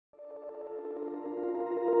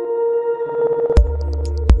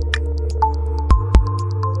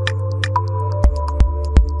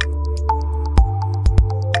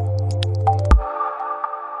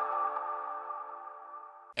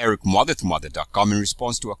Muathe.com. In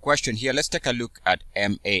response to a question here, let's take a look at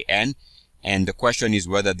MAN. And the question is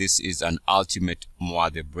whether this is an ultimate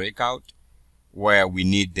Muathe breakout, where we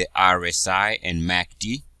need the RSI and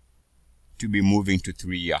MACD to be moving to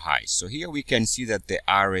 3-year highs. So here we can see that the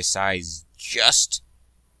RSI is just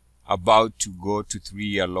about to go to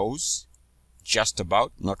 3-year lows. Just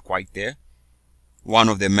about, not quite there. One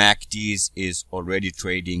of the MACDs is already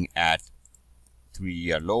trading at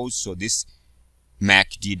 3-year lows. So this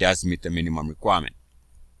MACD does meet the minimum requirement.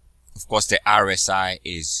 Of course, the RSI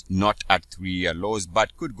is not at 3-year lows,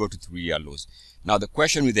 but could go to 3-year lows. Now, the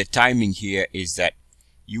question with the timing here is that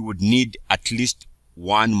you would need at least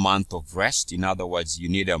 1 month of rest. In other words, you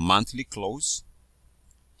need a monthly close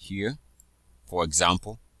here, for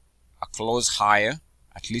example, a close higher,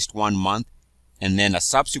 at least 1 month, and then a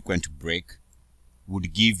subsequent break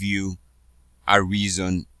would give you a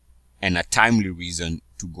reason and a timely reason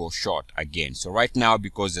to go short again. So right now,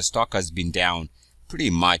 because the stock has been down pretty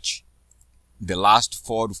much the last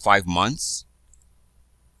 4 to 5 months,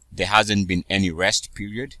 there hasn't been any rest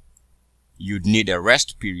period. You'd need a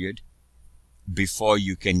rest period before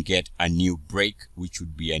you can get a new break, which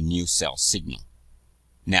would be a new sell signal.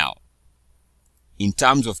 Now, in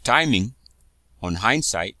terms of timing, on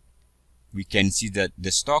hindsight, we can see that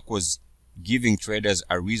the stock was giving traders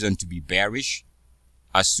a reason to be bearish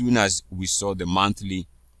as soon as we saw the monthly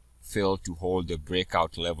fail to hold the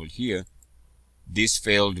breakout level here. This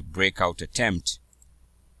failed breakout attempt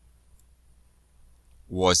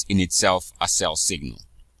was in itself a sell signal.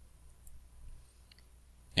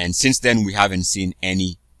 And since then, we haven't seen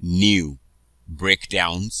any new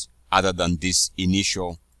breakdowns other than this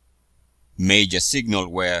initial major signal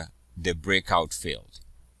where the breakout failed.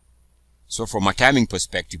 So from a timing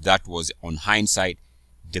perspective, that was, on hindsight,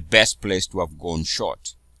 the best place to have gone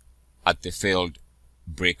short at the failed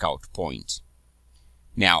breakout point.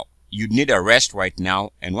 Now, you'd need a rest right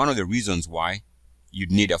now, and one of the reasons why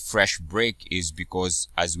you'd need a fresh break is because,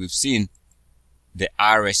 as we've seen, the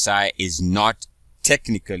RSI is not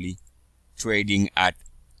technically trading at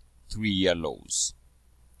 3-year lows.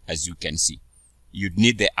 As you can see, you'd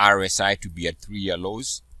need the RSI to be at 3-year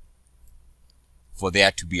lows for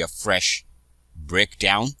there to be a fresh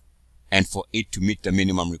breakdown and for it to meet the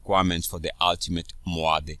minimum requirements for the ultimate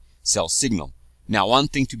Muathe sell signal. Now, one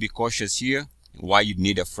thing to be cautious here, why you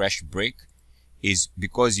need a fresh break, is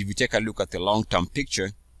because if you take a look at the long-term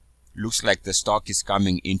picture, looks like the stock is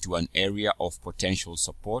coming into an area of potential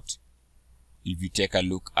support. If you take a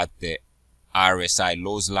look at the RSI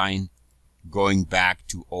lows line going back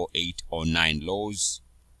to 08-09 lows,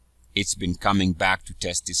 it's been coming back to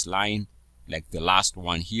test this line, like the last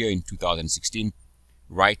one here in 2016.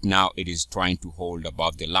 Right now it is trying to hold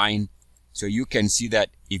above the line. So you can see that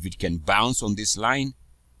if it can bounce on this line,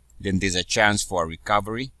 then there's a chance for a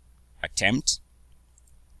recovery attempt.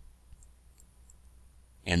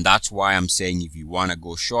 And that's why I'm saying if you want to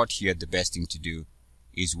go short here, the best thing to do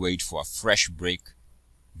is wait for a fresh break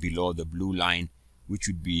below the blue line, which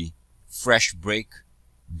would be fresh break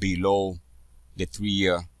below the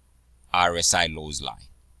 3-year RSI lows line.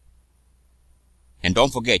 And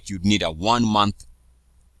don't forget, you'd need a 1-month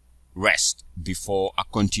rest before a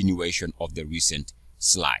continuation of the recent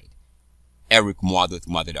slide. Eric Muathe with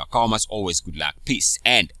Muathe.com. As always, good luck, peace,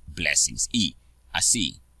 and blessings.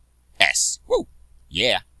 EMSS. Woo!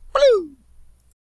 Yeah. Blue!